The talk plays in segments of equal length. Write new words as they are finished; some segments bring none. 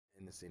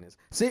to see this.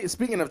 See,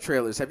 speaking of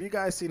trailers, have you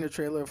guys seen the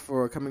trailer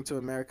for Coming to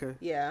America?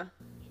 Yeah.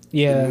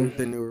 Yeah.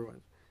 The newer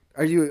one.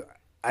 Are you?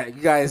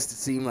 You guys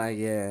seem like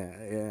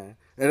yeah.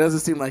 It doesn't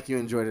seem like you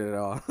enjoyed it at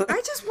all.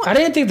 I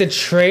didn't think the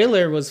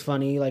trailer was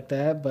funny like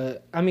that,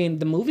 but I mean,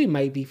 the movie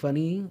might be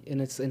funny in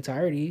its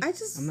entirety. I'm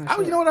not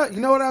sure. You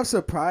know what? I'm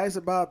surprised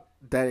about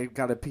that it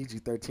got a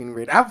PG-13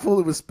 rating. I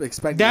fully was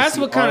expecting. That's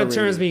what kind of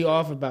turns me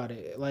off about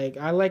it. Like,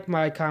 I like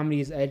my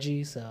comedies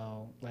edgy,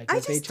 so like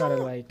if they try to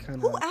like kind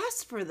of. Who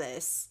asked for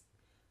this?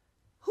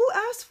 Who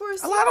asked for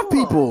a lot of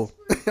people?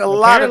 A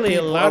lot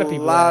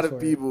of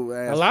people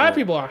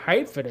are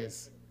hyped for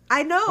this.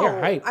 I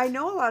know. I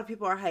know a lot of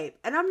people are hyped,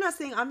 and I'm not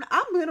saying I'm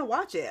gonna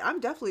watch it. I'm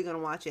definitely gonna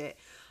watch it.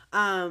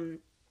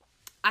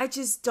 I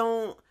just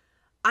don't.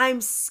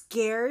 I'm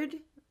scared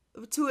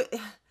to it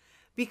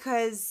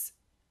because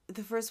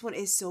the first one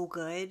is so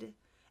good,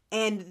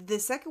 and the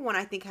second one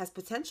I think has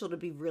potential to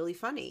be really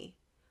funny,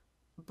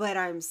 but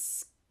I'm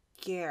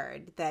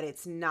scared that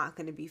it's not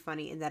going to be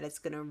funny and that it's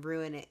going to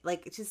ruin it.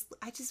 Like,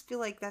 I just feel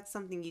like that's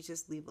something you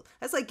just leave.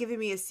 That's like giving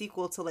me a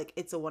sequel to like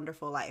It's a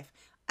Wonderful Life.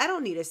 I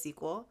don't need a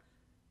sequel.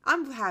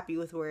 I'm happy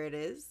with where it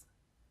is.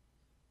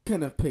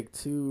 Couldn't have picked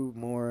two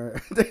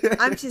more.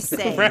 I'm just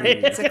saying, right?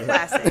 It's a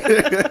classic.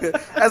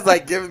 That's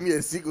like giving me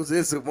a sequel to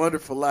It's a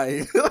Wonderful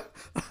Life.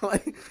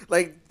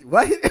 like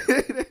what?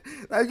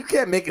 You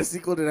can't make a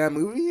sequel to that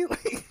movie.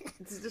 Like,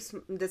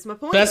 that's my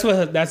point.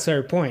 That's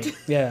her point.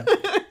 Yeah.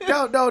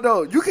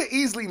 No. You could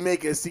easily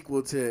make a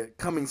sequel to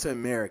Coming to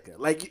America.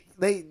 Like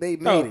they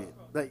made it.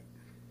 Like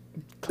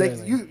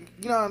you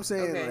know what I'm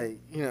saying? Okay. Like,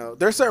 you know,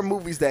 there's certain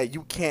movies that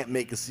you can't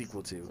make a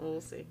sequel to.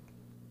 We'll see.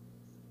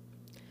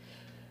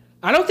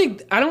 I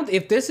don't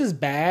if this is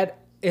bad,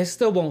 it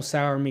still won't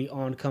sour me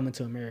on Coming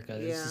to America.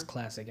 Yeah. This is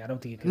classic. I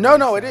don't think it can.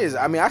 No, it is.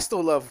 I mean, I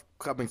still love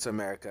Coming to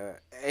America.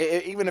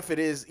 Even if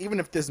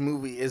this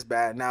movie is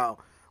bad. Now,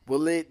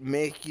 will it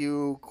make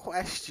you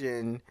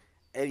question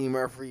Eddie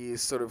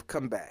Murphy's sort of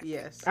comeback?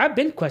 Yes. I've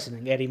been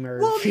questioning Eddie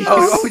Murphy. Well,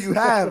 no. Oh, you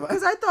have.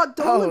 Because I thought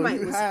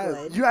Dolomite was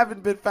good. You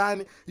haven't been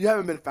finding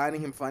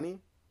him funny?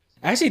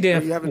 I actually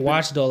didn't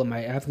watch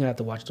Dolomite. I think I have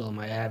to watch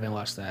Dolomite. I haven't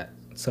wathed that.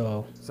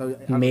 So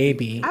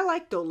maybe. I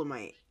like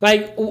Dolomite.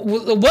 Like,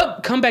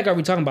 what comeback are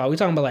we talking about? Are we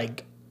talking about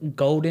like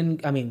Golden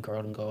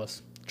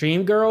Girls,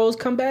 Dream Girls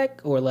comeback,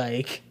 or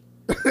like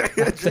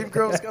Dream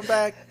Girls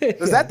comeback?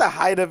 Was that the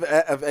height of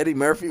Eddie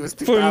Murphy? Was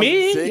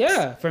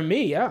 2006? For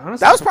me, yeah.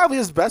 Honestly, that was probably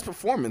his best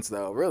performance,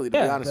 though. Really, to be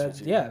honest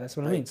with you. Yeah, that's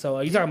what I mean. So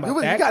are you talking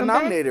about that? You got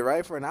comeback? nominated,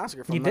 right, for an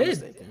Oscar? He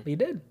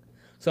did.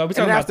 So are we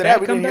talking about after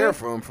that? We didn't hear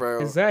from him for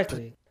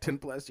exactly 10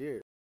 plus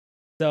years.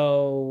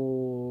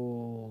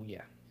 So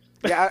yeah.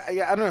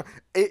 I don't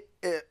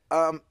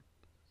know.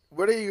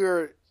 What are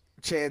your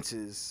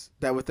chances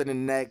that within the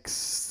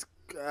next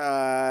 2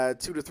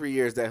 to 3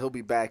 years that he'll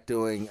be back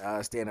doing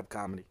stand-up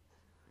comedy?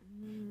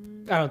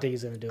 I don't think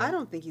he's gonna do it. I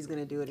don't think he's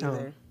gonna do it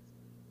either.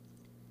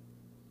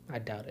 I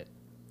doubt it.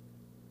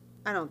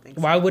 I don't think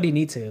so. Why would he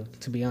need to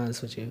be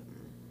honest with you?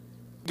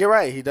 You're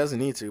right, he doesn't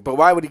need to. But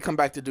why would he come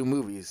back to do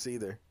movies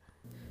either?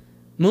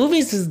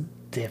 Movies is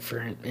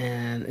different,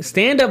 man.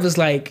 Stand-up is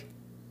like,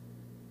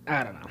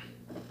 I don't know.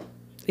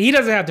 He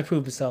doesn't have to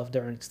prove himself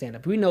during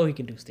stand-up. We know he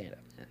can do stand-up,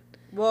 man.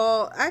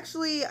 Well,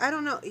 actually, I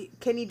don't know.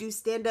 Can he do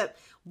stand-up?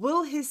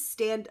 Will his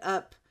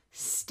stand-up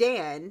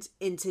stand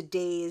in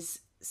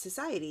today's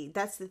society?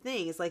 That's the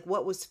thing. It's like,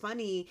 what was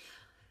funny?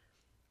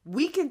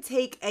 We can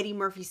take Eddie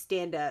Murphy's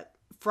stand-up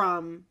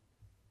from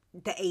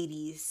the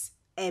 80s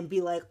and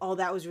be like, oh,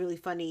 that was really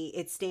funny.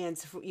 It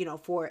stands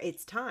for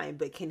its time.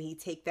 But can he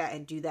take that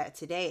and do that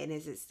today? And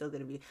is it still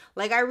going to be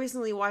like, I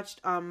recently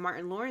watched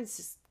Martin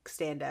Lawrence's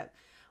stand-up.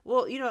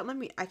 Well, you know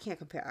what? I can't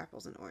compare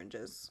apples and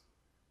oranges.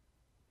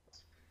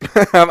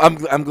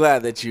 I'm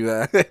glad that you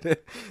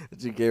that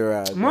you gave her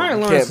out. Martin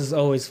Lawrence is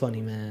always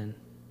funny, man.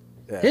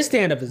 Yeah. His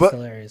stand-up is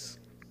hilarious.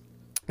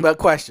 But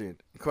question,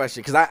 because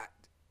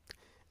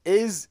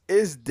is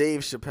Dave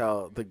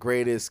Chappelle the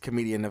greatest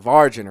comedian of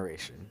our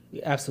generation?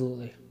 Yeah,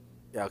 absolutely.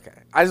 Yeah, okay.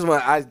 I just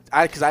want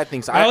because I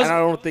think so. I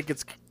don't think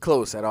it's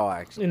close at all.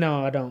 Actually,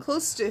 no, I don't.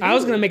 Close to. I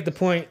was gonna make the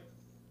point.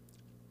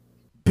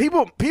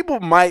 People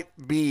might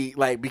be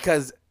like,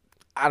 because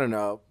I don't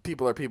know,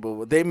 people are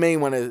people. They may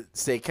want to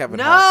say Kevin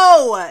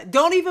Hart. No,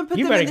 don't even put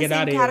them in the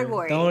same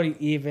category.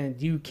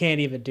 You can't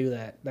even do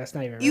that. That's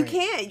not even right. You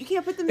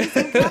can't put them in the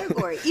same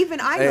category. Even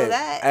I know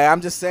that.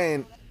 I'm just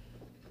saying.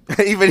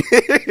 Even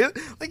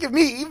look at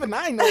me. Even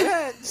I know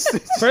that.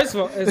 First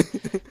of all,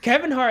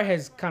 Kevin Hart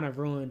has kind of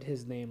ruined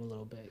his name a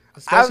little bit.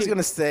 I was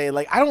gonna say,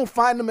 like, I don't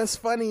find him as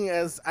funny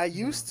as I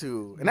used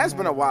to, and that's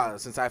been a while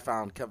since I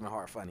found Kevin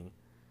Hart funny.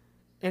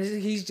 And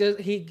he's just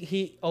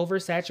he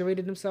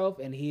oversaturated himself,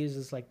 and he is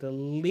just like the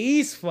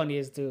least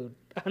funniest dude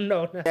I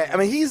know. Yeah, I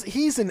mean,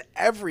 he's in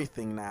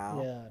everything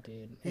now. Yeah,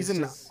 dude. He's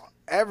in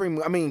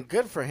every. I mean,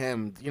 good for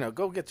him. You know,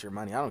 go get your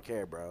money. I don't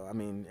care, bro. I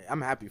mean,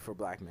 I'm happy for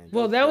black men.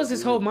 Well, that was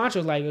his whole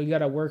mantra. Like, you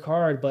gotta work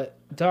hard, but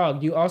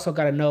dog, you also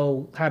gotta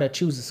know how to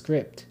choose a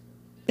script.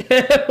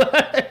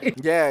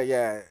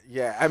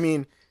 Yeah. I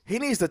mean, he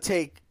needs to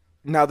take.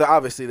 Now,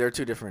 obviously, they're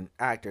two different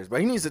actors, but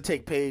he needs to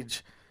take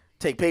page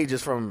take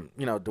pages from,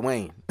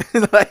 Dwayne.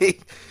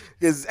 Like,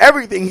 because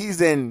everything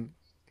he's in,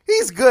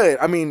 he's good.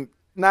 I mean,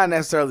 not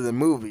necessarily the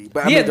movie,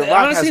 but I mean, The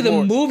Rock honestly, has the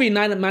more. movie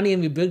might not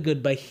even be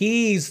good, but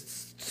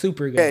he's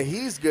super good. Yeah,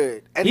 he's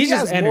good, and he's he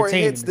has just more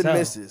hits than himself.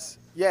 misses.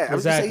 Yeah, I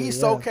was just saying he's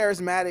so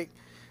charismatic.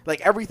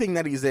 Like everything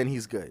that he's in,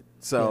 he's good.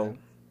 So,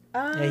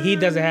 he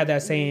doesn't have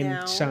that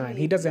same shine.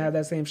 He doesn't have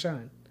that same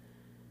shine.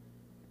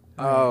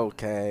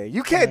 Okay,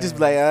 you can't just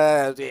be like,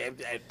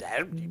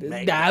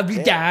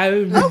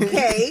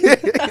 Okay,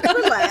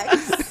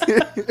 relax.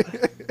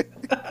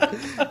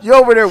 You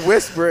over there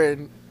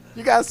whispering.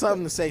 You got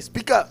something to say.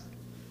 Speak up.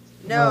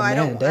 No, I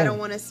don't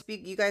want to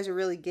speak. You guys are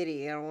really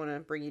giddy. I don't want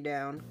to bring you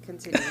down.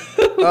 Continue.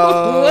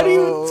 What are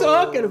you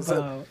talking about?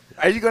 So,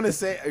 are you going to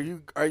say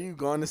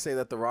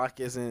that The Rock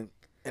isn't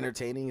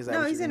entertaining? Is that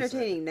no, he's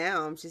entertaining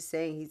now. I'm just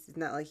saying he's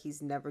not like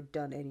he's never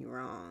done any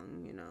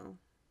wrong,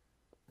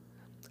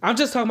 I'm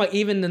just talking about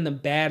even in the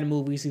bad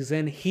movies he's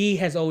in, he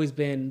has always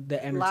been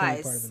the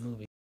entertaining part of the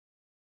movie.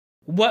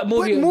 What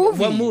movie?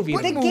 What movie?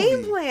 The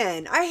Game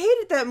Plan. I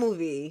hated that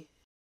movie.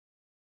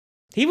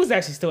 He was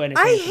actually still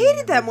entertaining. I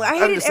hated that movie. I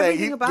hated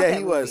everything about that movie. Yeah,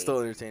 he was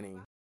still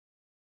entertaining.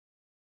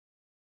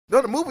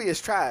 No, the movie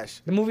is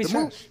trash. The movie's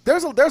trash.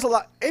 There's a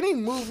lot. Any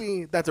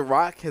movie that The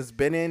Rock has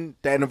been in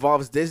that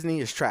involves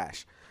Disney is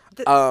trash.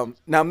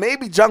 Now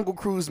maybe Jungle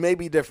Cruise may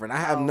be different. I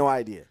have no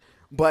idea.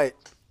 But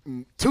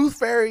Tooth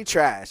Fairy,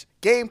 trash.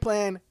 Game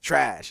Plan,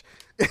 trash.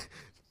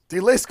 The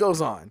list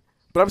goes on.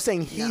 But I'm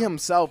saying he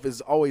himself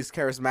is always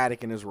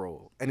charismatic in his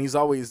role, and he's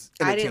always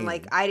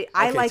entertaining.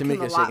 I like him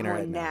a lot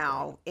more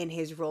now in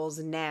his roles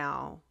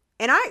now.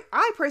 And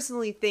I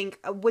personally think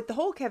with the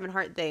whole Kevin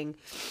Hart thing,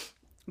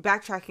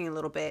 backtracking a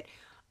little bit,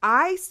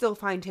 I still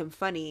find him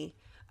funny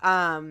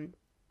in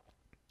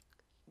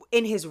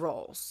his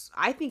roles.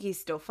 I think he's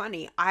still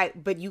funny.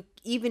 But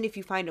even if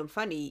you find him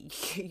funny,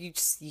 you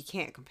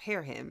can't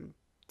compare him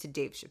to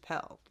Dave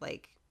Chappelle.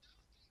 Like,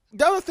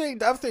 The other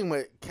thing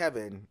with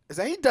Kevin is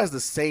that he does the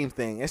same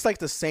thing. It's like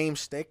the same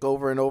shtick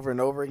over and over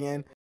and over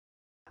again.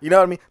 You know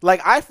what I mean?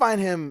 Like I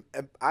find him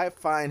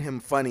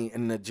funny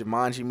in the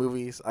Jumanji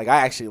movies. Like I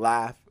actually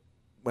laugh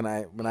when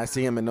I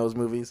see him in those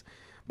movies.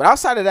 But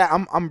outside of that,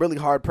 I'm really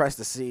hard pressed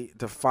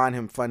to find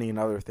him funny in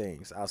other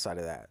things outside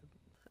of that.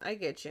 I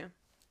get you.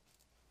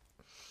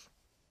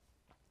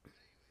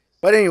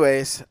 But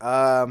anyways,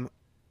 we're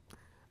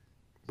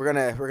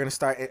gonna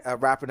start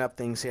wrapping up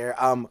things here.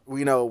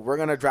 We're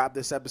gonna drop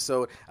this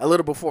episode a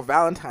little before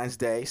Valentine's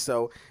Day,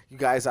 so you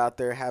guys out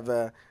there have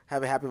a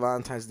happy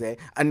Valentine's Day.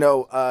 I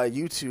know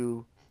you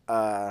two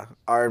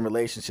are in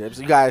relationships.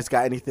 You guys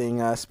got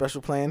anything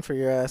special planned for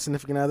your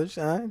significant others?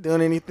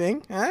 Doing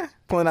anything?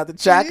 Pulling out the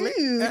chocolate?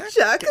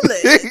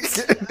 Chocolate.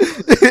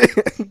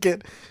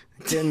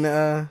 Getting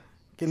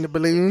the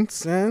balloons?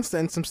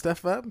 Setting some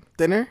stuff up?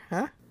 Dinner?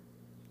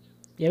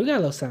 Yeah, we got a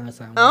little sign.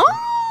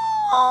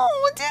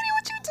 Oh, Danny,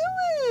 what you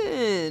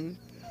doing?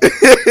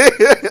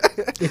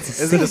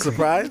 Is it a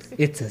surprise?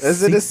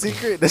 Is it a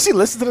secret? Does she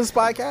listen to this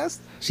podcast?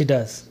 She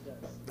does.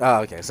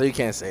 Oh, okay. So you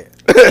can't say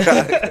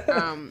it.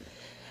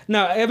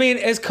 No, I mean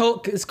it's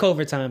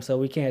COVID time, so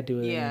we can't do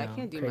it. Yeah, I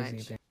can't do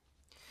much. Thing.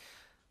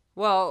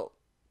 Well,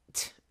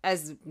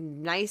 as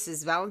nice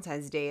as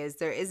Valentine's Day is,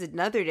 there is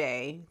another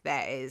day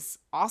that is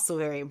also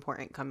very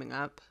important coming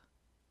up.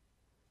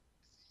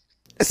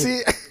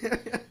 See,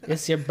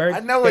 it's your birthday.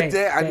 I know what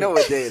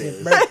day it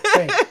is.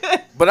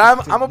 But I'm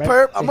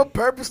a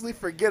purposely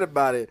forget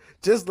about it,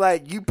 just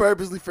like you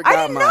purposely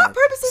forgot mine. I did not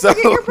purposely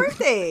forget your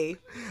birthday.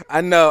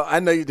 I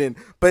know you didn't.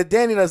 But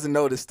Danny doesn't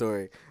know the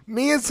story.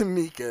 Me and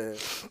Tamika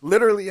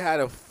literally had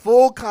a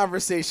full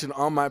conversation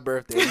on my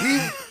birthday.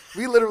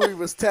 We literally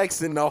was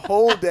texting the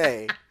whole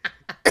day,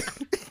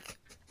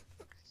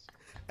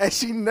 and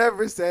she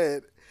never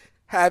said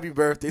happy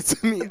birthday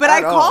to me. But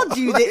I called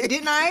you,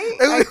 didn't I?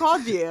 I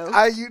called you.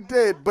 You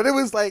did, but it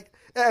was like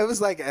at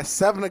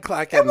 7:00 at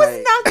night. It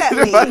was not that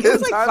late. It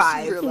was like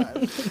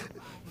 5.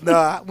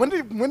 No,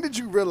 when did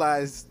you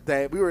realize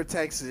that we were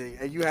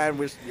texting and you hadn't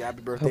wished me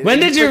happy birthday?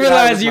 When did you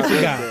realize you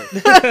forgot?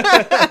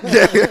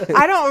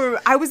 I don't remember.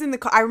 I was in the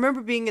car. I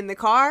remember being in the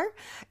car,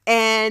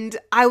 and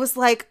I was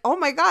like, "Oh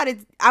my god!"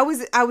 I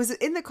was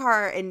in the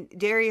car, and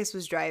Darius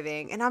was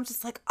driving, and I'm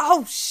just like,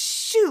 "Oh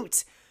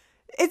shoot!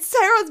 It's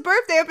Tyrone's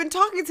birthday. I've been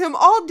talking to him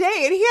all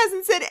day, and he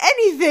hasn't said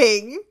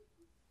anything."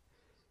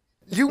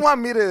 You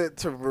want me to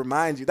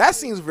remind you? That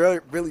seems really,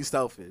 really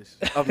selfish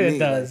of me. It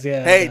does,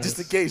 yeah. Hey, just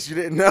in case you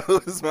didn't know,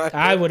 it's my birthday.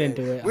 I wouldn't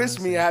do it. Wish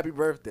me a happy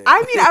birthday.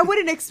 I mean, I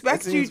wouldn't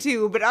expect you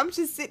to, but I'm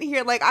just sitting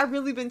here like I've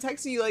really been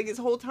texting you like this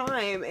whole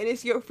time, and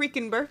it's your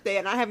freaking birthday,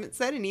 and I haven't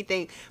said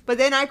anything. But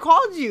then I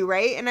called you,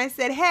 right? And I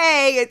said,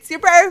 "Hey, it's your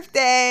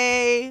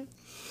birthday."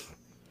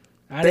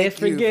 I didn't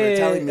forget. You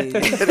for telling me.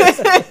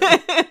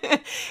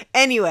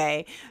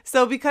 Anyway,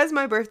 so because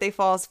my birthday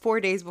falls 4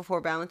 days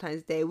before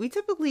Valentine's Day, we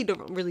typically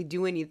don't really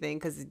do anything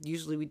because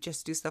usually we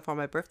just do stuff on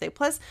my birthday.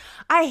 Plus,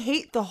 I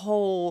hate the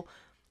whole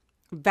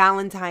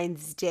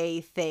Valentine's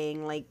Day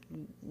thing, like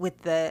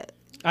with the...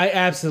 I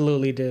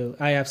absolutely do.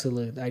 I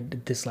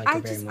dislike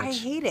it very much. I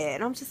hate it.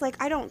 And I'm just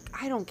like, I don't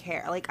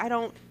care. Like, I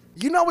don't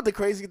You know what the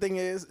crazy thing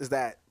is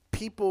that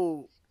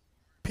people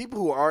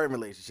who are in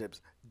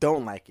relationships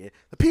don't like it.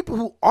 The people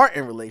who aren't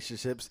in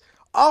relationships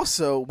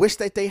also wish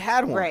that they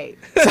had one. Right.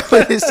 So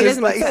it's just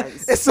like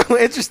it's so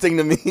interesting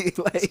to me.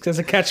 Like there's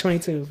a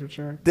catch-22 for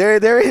sure.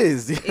 There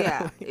is.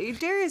 Yeah.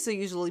 Darius will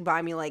usually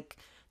buy me like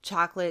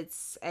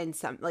chocolates and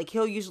some like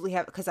he'll usually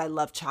have because I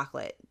love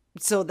chocolate.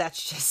 So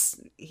that's just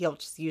he'll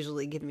just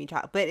usually give me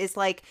chocolate. But it's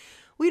like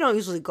we don't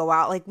usually go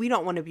out. Like, we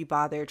don't want to be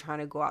bothered trying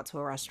to go out to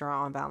a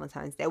restaurant on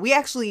Valentine's Day. We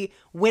actually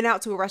went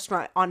out to a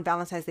restaurant on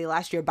Valentine's Day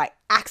last year by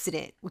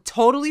accident. We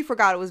totally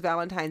forgot it was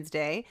Valentine's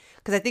Day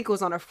because I think it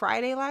was on a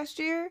Friday last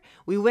year.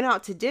 We went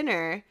out to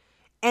dinner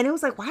and it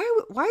was like, why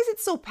is it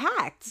so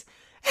packed?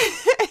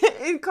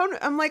 And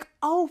I'm like,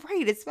 oh,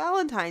 right, it's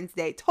Valentine's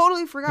Day.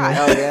 Totally forgot.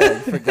 Oh, yeah, you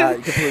forgot.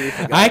 You completely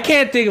forgot. I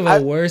can't think of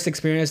a worse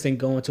experience than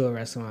going to a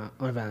restaurant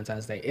on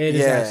Valentine's Day. It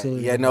is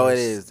absolutely it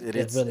is.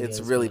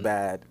 It's really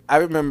bad. I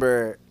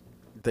remember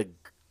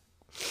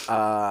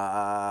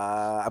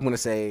I'm going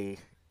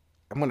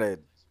to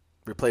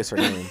replace her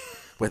name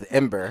with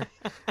Ember.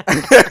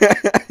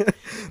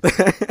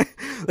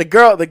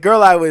 The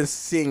girl I was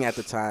seeing at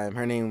the time,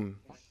 her name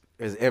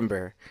is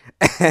Ember.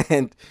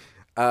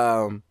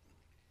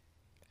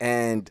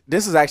 And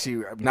this is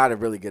actually not a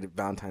really good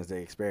Valentine's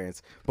Day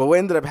experience. But what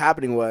ended up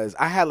happening was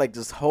I had like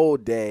this whole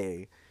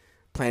day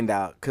planned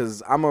out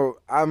because I'm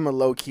a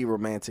low key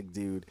romantic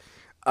dude.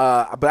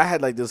 But I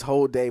had like this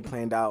whole day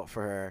planned out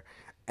for her,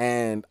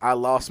 and I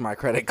lost my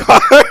credit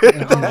card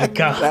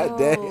that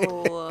day.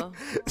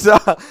 So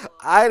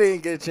I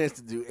didn't get a chance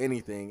to do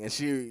anything, and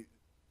she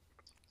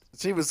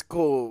was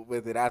cool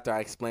with it after I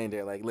explained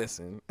it. Like,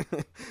 listen,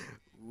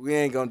 we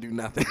ain't gonna do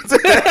nothing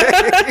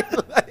today.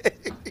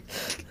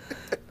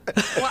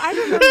 Well,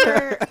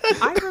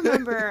 I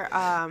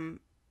remember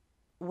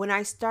when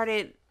I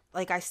started,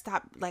 I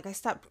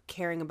stopped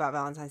caring about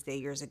Valentine's Day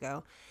years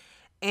ago.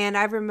 And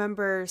I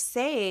remember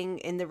saying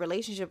in the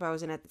relationship I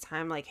was in at the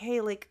time, like,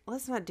 hey, like,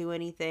 let's not do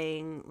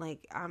anything.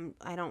 Like, I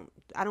don't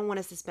want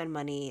us to spend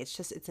money.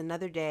 It's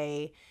another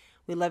day.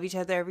 We love each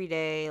other every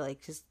day.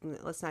 Like, just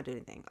let's not do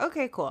anything.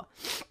 Okay, cool.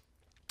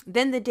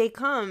 Then the day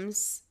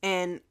comes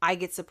and I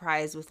get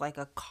surprised with like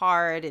a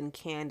card and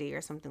candy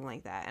or something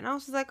like that. And I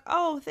was just like,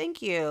 oh,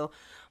 thank you.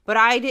 But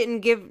I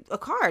didn't give a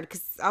card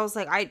because I was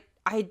like, I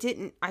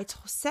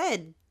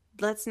said,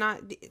 let's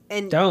not.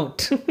 And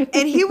don't.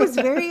 And he was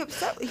very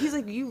upset. He's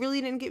like, you really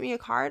didn't get me a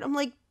card? I'm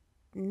like,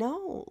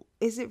 no.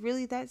 Is it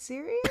really that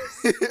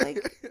serious?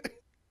 Like,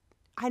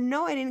 I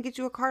know I didn't get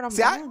you a card on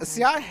Valentine's.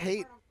 I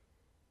hate.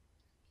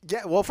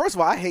 Yeah, well, first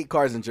of all, I hate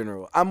cards in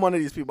general. I'm one of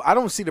these people. I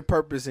don't see the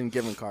purpose in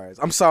giving cards.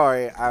 I'm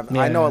sorry.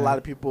 I know a lot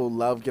of people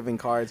love giving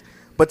cards,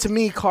 but to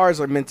me, cards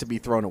are meant to be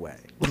thrown away.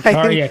 Like,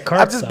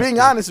 I'm just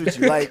being honest with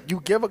you. Like, you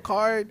give a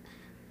card,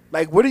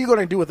 like, what are you going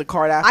to do with the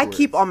card afterwards? I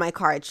keep all my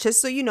cards. Just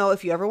so you know,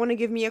 if you ever want to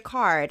give me a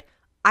card,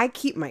 I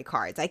keep my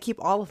cards. I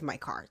keep all of my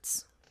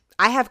cards.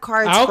 I have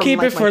cards. I'll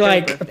keep it for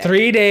like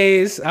 3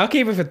 days. I'll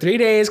keep it for 3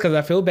 days because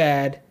I feel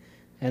bad.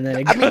 And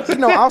then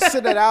I'll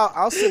sit it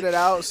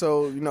out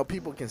so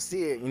people can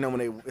see it.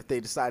 If they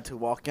decide to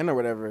walk in or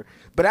whatever.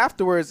 But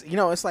afterwards,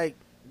 it's like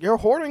you're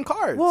hoarding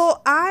cards.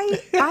 Well,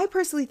 I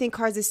personally think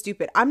cards is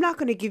stupid. I'm not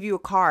going to give you a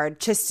card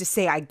just to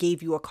say I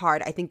gave you a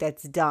card. I think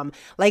that's dumb.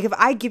 Like, if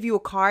I give you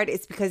a card,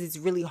 it's because it's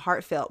really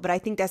heartfelt. But I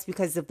think that's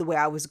because of the way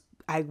I was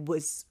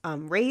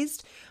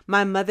raised.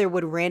 My mother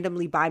would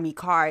randomly buy me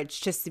cards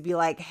just to be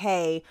like,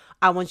 hey,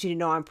 I want you to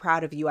know I'm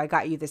proud of you. I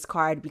got you this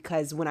card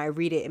because when I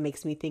read it, it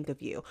makes me think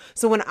of you.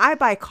 So when I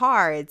buy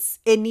cards,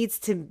 it needs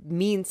to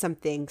mean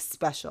something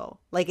special.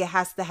 Like, it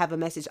has to have a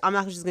message. I'm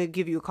not just going to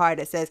give you a card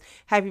that says,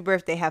 happy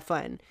birthday, have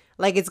fun.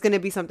 Like, it's going to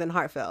be something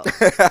heartfelt.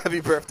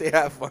 Happy birthday,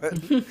 have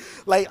fun.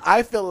 Like,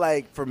 I feel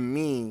like for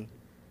me,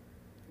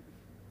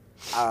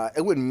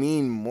 it would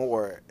mean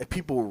more if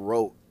people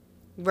wrote.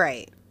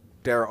 Right.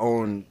 Their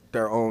own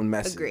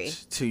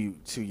message to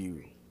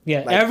you.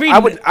 Yeah,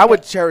 like, I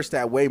would cherish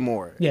that way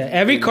more. Yeah,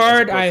 every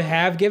card I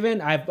have given,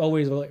 I've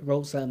always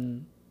wrote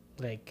something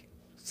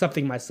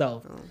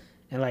myself,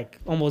 and like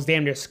almost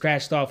damn near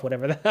scratched off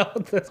whatever the hell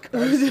this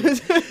card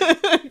is.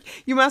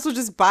 You might as well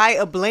just buy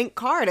a blank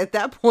card at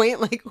that point.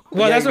 Like,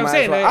 well, that's what I'm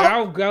saying. Well.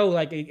 I'll go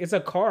like it's a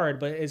card,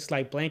 but it's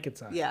like blank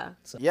inside. Yeah.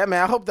 So. Yeah,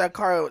 man. I hope that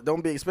card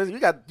don't be expensive. You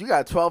got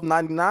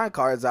 $12.99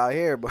 cards out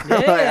here, but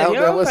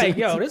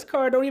yeah, this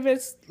card don't even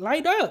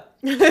light up.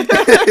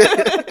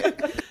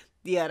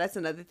 Yeah, that's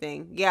another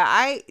thing.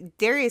 Yeah,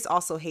 Darius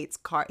also hates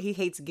He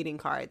hates getting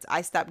cards.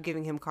 I stopped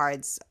giving him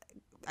cards.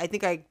 I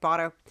think I bought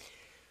a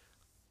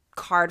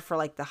card for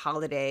like the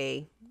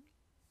holiday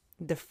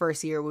the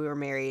first year we were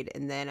married,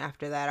 and then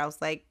after that I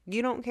was like,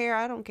 you don't care,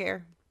 I don't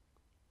care.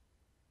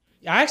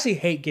 I actually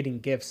hate getting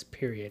gifts,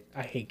 period.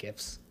 I hate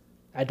gifts.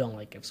 I don't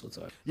like gifts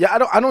whatsoever.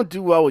 Yeah, I don't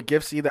do well with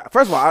gifts either.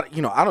 First of all,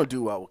 I don't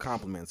do well with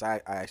compliments.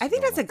 I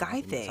think that's a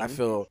guy thing. I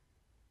feel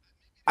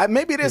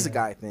maybe it is a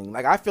guy thing.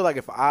 Like, I feel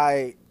like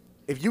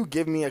if you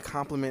give me a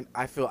compliment,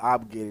 I feel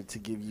obligated to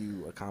give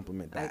you a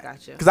compliment back. I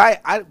gotcha. Because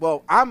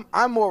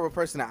I'm more of a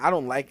person that I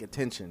don't like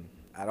attention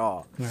at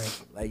all.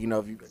 Right. Like,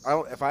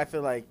 if I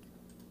feel like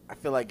I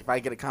feel like if I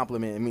get a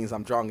compliment, it means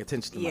I'm drawing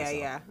attention to myself.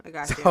 Yeah, I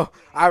got you. So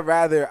I'd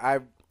rather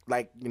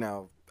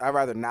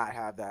not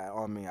have that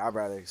on me.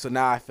 So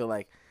now I feel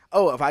like,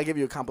 oh, if I give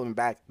you a compliment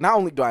back, not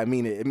only do I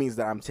mean it, it means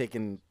that I'm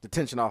taking the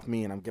tension off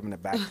me and I'm giving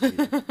it back to you.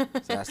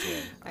 So that's the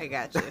way. I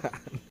got you.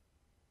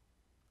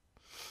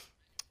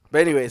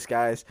 But anyways,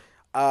 guys,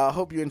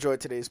 hope you enjoyed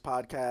today's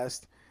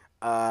podcast.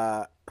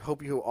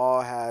 Hope you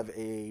all have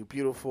a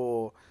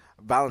beautiful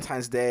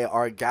Valentine's Day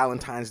or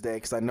Galentine's Day,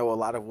 because I know a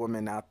lot of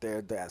women out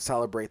there that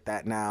celebrate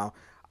that now.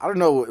 I don't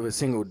know what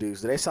single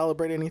dudes. Do they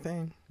celebrate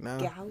anything? No.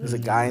 Is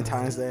it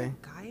Galentine's Day?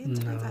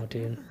 No,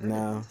 dude.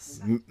 No.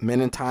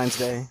 Menentine's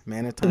Day?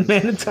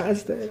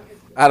 Valentine's Day.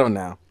 I don't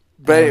know.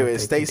 But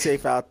anyways, stay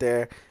safe out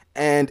there.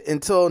 And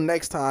until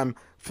next time,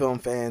 film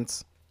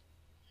fans.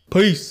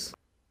 Peace.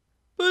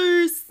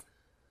 Peace.